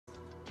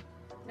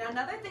Now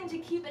another thing to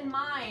keep in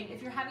mind,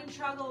 if you're having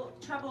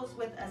troubles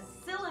with a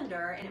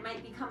cylinder and it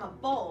might become a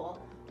bowl,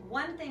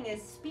 one thing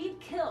is speed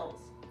kills.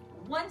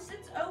 Once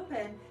it's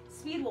open,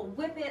 speed will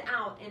whip it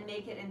out and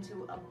make it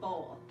into a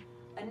bowl.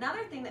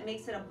 Another thing that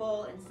makes it a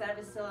bowl instead of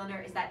a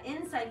cylinder is that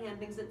inside hand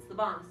thinks it's the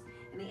boss,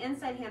 and the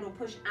inside hand will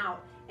push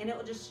out and it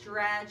will just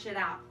stretch it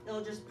out.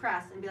 It'll just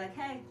press and be like,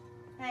 hey,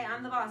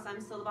 I'm the boss,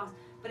 I'm still the boss,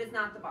 but it's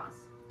not the boss.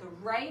 The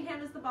right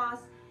hand is the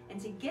boss,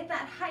 and to get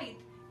that height,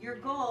 your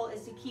goal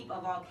is to keep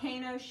a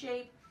volcano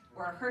shape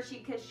or a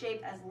Hershey Kiss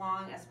shape as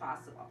long as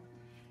possible.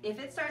 If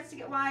it starts to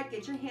get wide,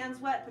 get your hands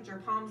wet, put your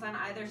palms on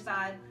either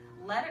side,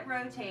 let it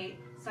rotate.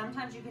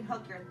 Sometimes you can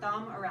hook your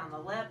thumb around the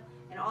lip,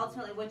 and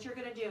ultimately what you're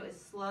gonna do is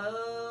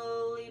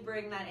slowly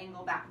bring that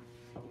angle back.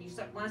 And you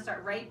wanna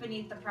start right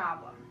beneath the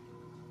problem.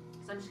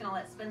 So I'm just gonna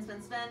let spin,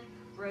 spin, spin,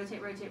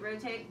 rotate, rotate,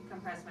 rotate,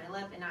 compress my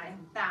lip, and now I'm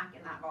back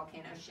in that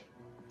volcano shape.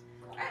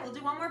 All right, we'll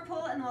do one more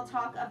pull and we'll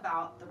talk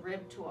about the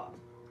rib tool.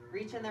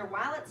 Reach in there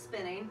while it's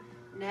spinning.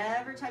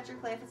 Never touch your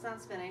clay if it's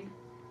not spinning.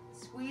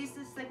 Squeeze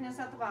this thickness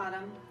at the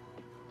bottom.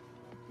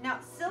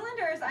 Now,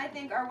 cylinders, I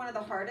think, are one of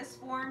the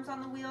hardest forms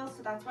on the wheel,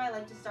 so that's why I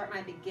like to start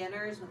my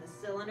beginners with a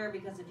cylinder,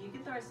 because if you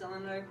can throw a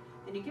cylinder,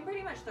 then you can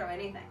pretty much throw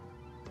anything.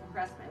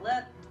 Compress my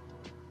lip.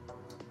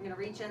 I'm gonna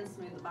reach in,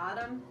 smooth the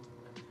bottom.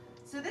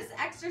 So this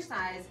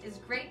exercise is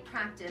great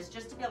practice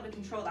just to be able to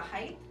control the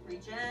height.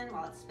 Reach in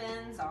while it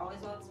spins, always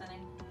while it's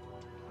spinning.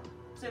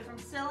 So from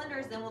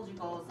cylinders, then we'll do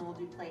bowls, and we'll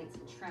do plates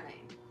and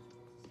trimming.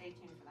 Stay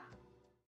tuned.